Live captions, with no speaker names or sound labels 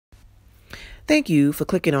Thank you for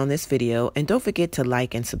clicking on this video, and don't forget to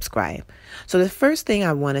like and subscribe. So the first thing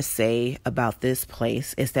I want to say about this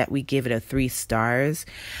place is that we give it a 3 stars.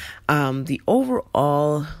 The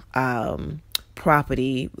overall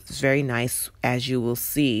property was very nice, as you will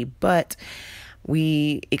see, but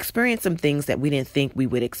we experienced some things that we didn't think we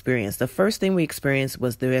would experience. The first thing we experienced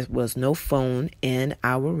was there was no phone in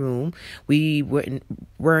our room. We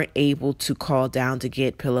weren't able to call down to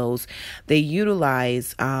get pillows. They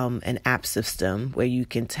utilize an app system where you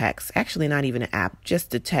can text. Actually, not even an app, just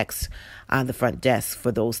to text on the front desk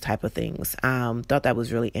for those type of things. Thought that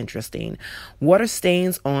was really interesting. Water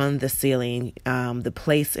stains on the ceiling. The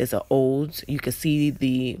place is old. You can see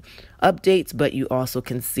the updates, but you also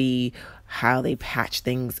can see how they patch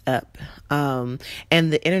things up. And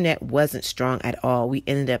the internet wasn't strong at all. We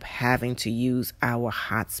ended up having to use our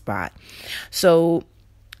hotspot. So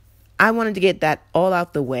I wanted to get that all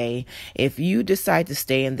out the way. If you decide to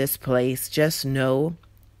stay in this place, just know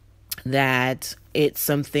that it's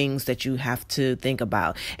some things that you have to think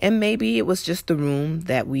about. And maybe it was just the room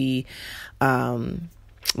that we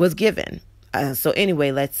was given. So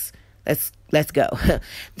anyway, let's go.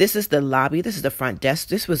 This is the lobby. This is the front desk.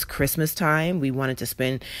 This was Christmas time. We wanted to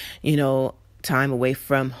spend, time away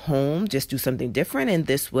from home, just do something different. And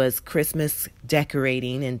this was Christmas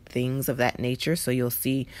decorating and things of that nature. So you'll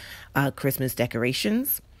see Christmas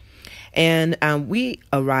decorations. And we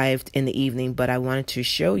arrived in the evening, but I wanted to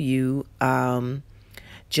show you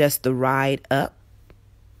just the ride up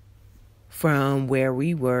from where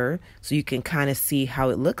we were, so you can kind of see how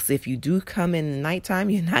it looks. If you do come in the nighttime,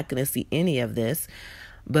 you're not going to see any of this,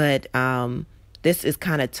 but this is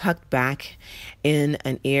kind of tucked back in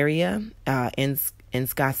an area in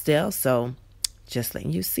Scottsdale, so just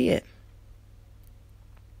letting you see it.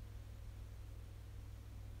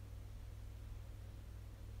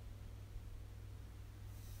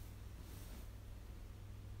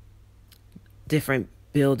 Different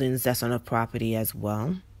buildings that's on the property as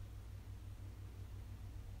well.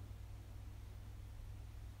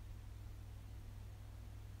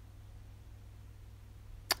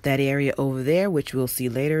 That area over there, which we'll see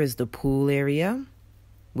later, is the pool area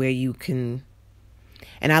where you can,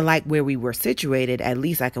 and I like where we were situated. At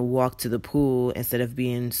least I can walk to the pool instead of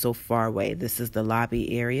being so far away. This is the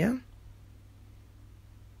lobby area.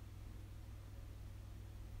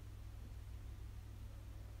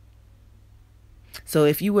 So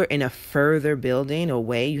if you were in a further building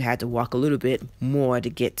away, you had to walk a little bit more to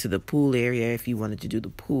get to the pool area if you wanted to do the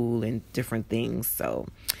pool and different things. So,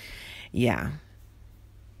 yeah.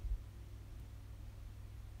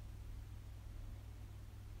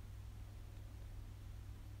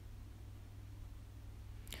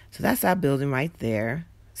 So that's our building right there,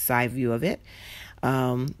 side view of it,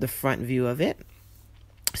 the front view of it,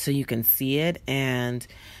 so you can see it. And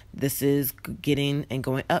this is getting and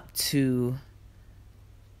going up to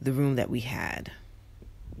the room that we had.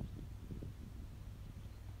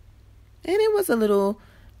 And it was a little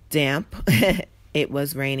damp. It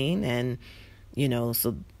was raining, and,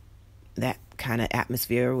 so that kind of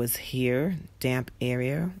atmosphere was here, damp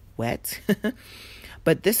area, wet.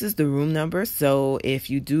 But this is the room number. So if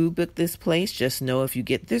you do book this place, just know if you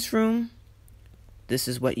get this room, this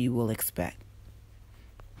is what you will expect.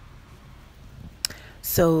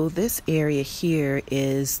 So this area here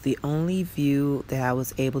is the only view that I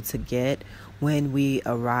was able to get when we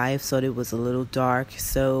arrived. So it was a little dark.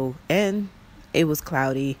 And it was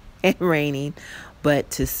cloudy and raining, but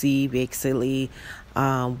to see basically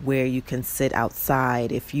where you can sit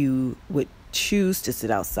outside if you would choose to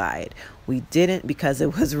sit outside. We didn't because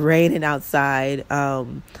it was raining outside,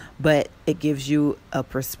 but it gives you a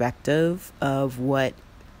perspective of what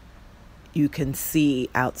you can see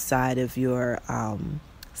outside of your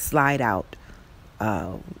slide out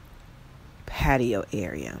patio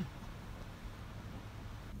area.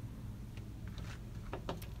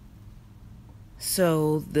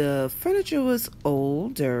 So the furniture was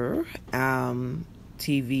older,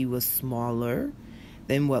 TV was smaller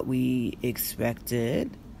than what we expected.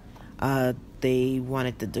 They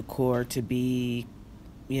wanted the decor to be,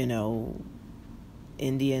 Indian,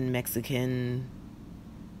 Mexican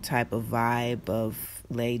type of vibe of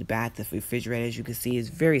laid back. The refrigerator, as you can see, is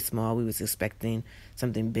very small. We was expecting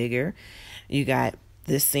something bigger. You got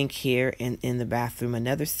this sink here in the bathroom,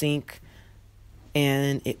 another sink,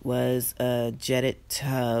 and it was a jetted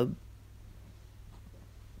tub.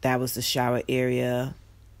 That was the shower area,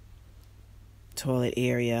 toilet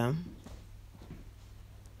area,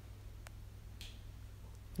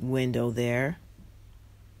 window there.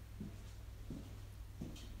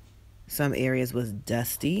 Some areas was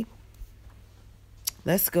dusty.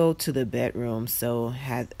 Let's go to the bedroom. So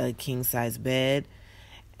had a king size bed,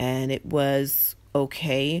 and it was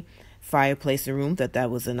okay. Fireplace in the room, that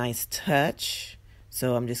was a nice touch.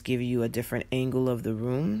 So I'm just giving you a different angle of the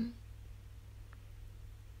room.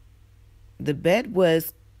 The bed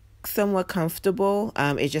was somewhat comfortable.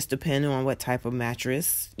 It just depends on what type of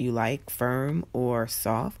mattress you like, firm or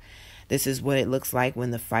soft. This is what it looks like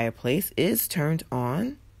when the fireplace is turned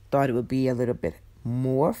on. Thought it would be a little bit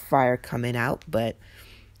more fire coming out, but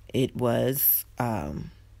it was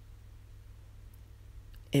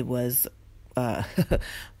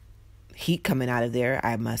heat coming out of there.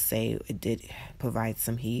 I must say it did provide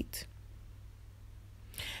some heat.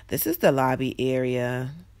 This is the lobby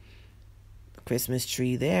area. Christmas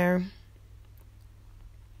tree there.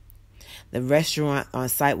 The restaurant on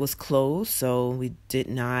site was closed, so we did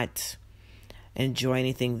not enjoy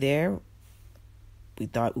anything there. We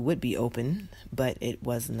thought it would be open, but it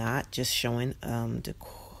was not. Just showing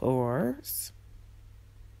decors.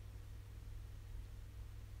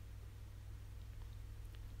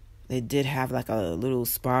 They did have like a little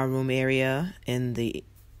spa room area in the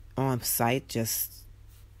on site, just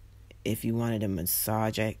if you wanted a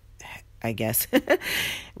massage, I guess. It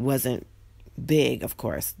wasn't big, of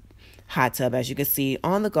course. Hot tub, as you can see,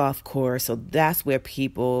 on the golf course. So that's where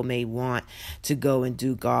people may want to go and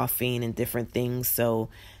do golfing and different things. So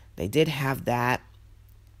they did have that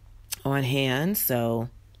on hand. So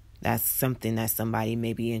that's something that somebody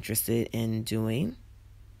may be interested in doing.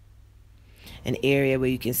 An area where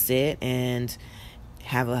you can sit and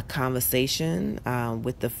have a conversation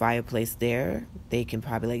with the fireplace there. They can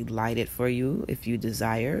probably light it for you if you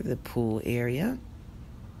desire. The pool area.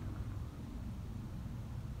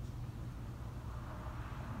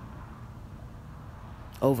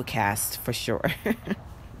 Overcast for sure.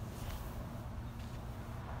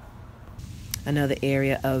 Another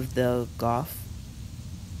area of the golf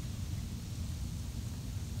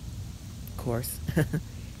course.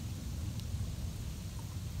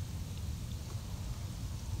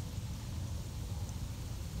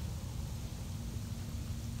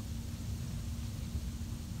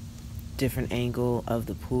 Different angle of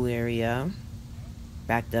the pool area.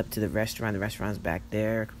 Backed up to the restaurant. The restaurant's back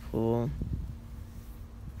there. Pool.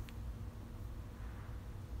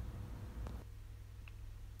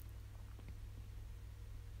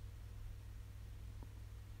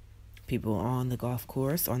 People on the golf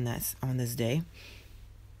course on this day.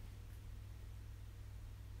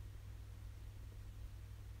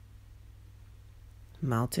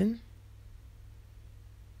 Mountain.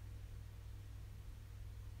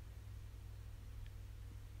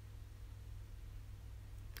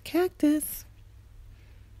 Cactus.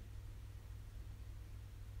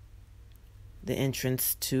 The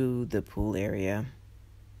entrance to the pool area.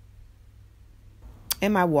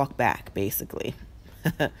 And my walk back, basically.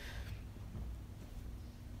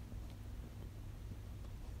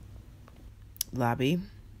 Lobby.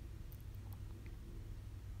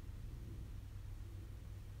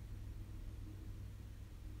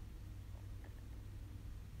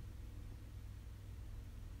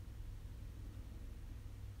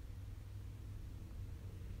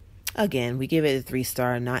 Again, we give it a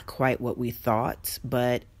 3-star. Not quite what we thought,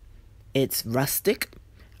 but it's rustic.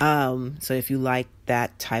 So if you like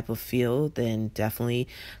that type of feel, then definitely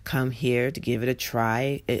come here to give it a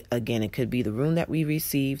try. Again, it could be the room that we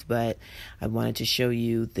received, but I wanted to show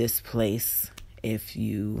you this place if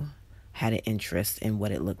you had an interest in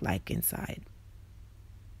what it looked like inside.